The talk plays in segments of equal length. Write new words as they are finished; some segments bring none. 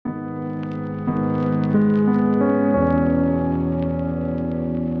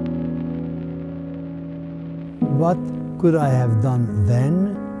What could I have done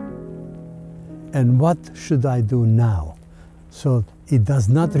then, and what should I do now so it does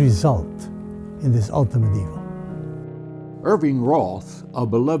not result in this ultimate evil? Irving Roth, a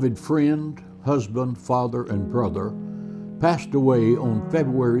beloved friend, husband, father, and brother, passed away on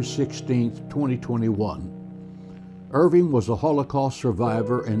February 16, 2021. Irving was a Holocaust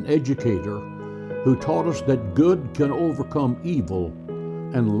survivor and educator who taught us that good can overcome evil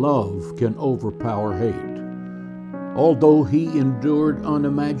and love can overpower hate. Although he endured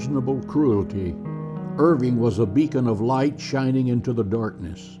unimaginable cruelty, Irving was a beacon of light shining into the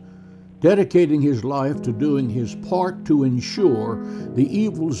darkness, dedicating his life to doing his part to ensure the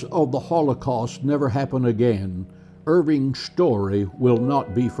evils of the Holocaust never happen again. Irving's story will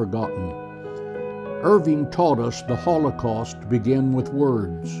not be forgotten. Irving taught us the Holocaust began with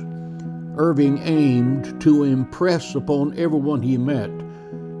words. Irving aimed to impress upon everyone he met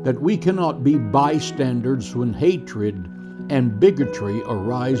that we cannot be bystanders when hatred and bigotry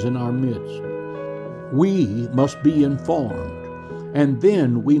arise in our midst. We must be informed, and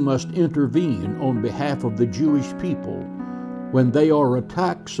then we must intervene on behalf of the Jewish people when they are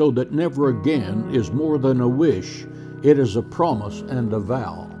attacked, so that never again is more than a wish, it is a promise and a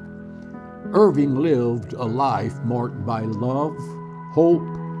vow. Irving lived a life marked by love, hope,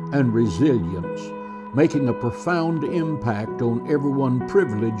 and resilience, making a profound impact on everyone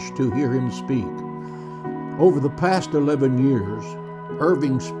privileged to hear him speak. Over the past 11 years,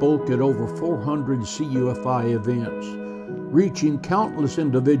 Irving spoke at over 400 CUFI events, reaching countless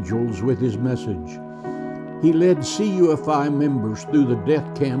individuals with his message. He led CUFI members through the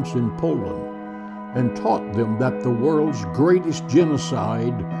death camps in Poland and taught them that the world's greatest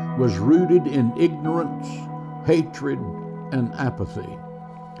genocide was rooted in ignorance, hatred, and apathy.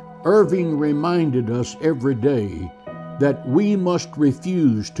 Irving reminded us every day that we must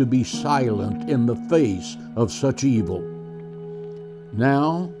refuse to be silent in the face of such evil.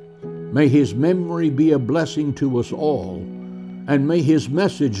 Now, may his memory be a blessing to us all, and may his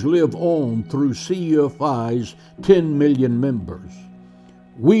message live on through CUFI's 10 million members.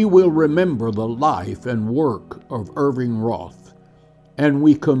 We will remember the life and work of Irving Roth, and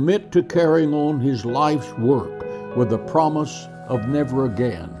we commit to carrying on his life's work with the promise of never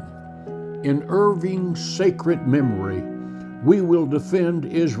again. In Irving's sacred memory, we will defend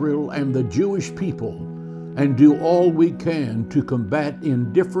Israel and the Jewish people and do all we can to combat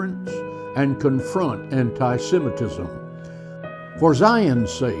indifference and confront anti-Semitism. For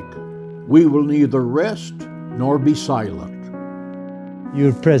Zion's sake, we will neither rest nor be silent.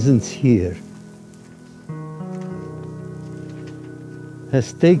 Your presence here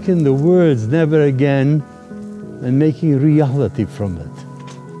has taken the words "never again" and making reality from it.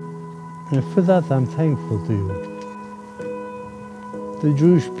 And for that, I'm thankful to you. The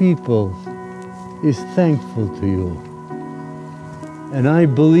Jewish people is thankful to you. And I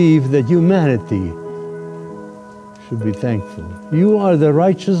believe that humanity should be thankful. You are the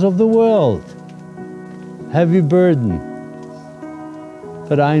righteous of the world. Heavy burden.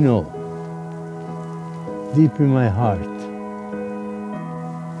 But I know, deep in my heart,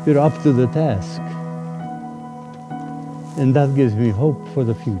 you're up to the task. And that gives me hope for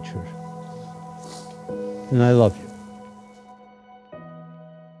the future. And I love you.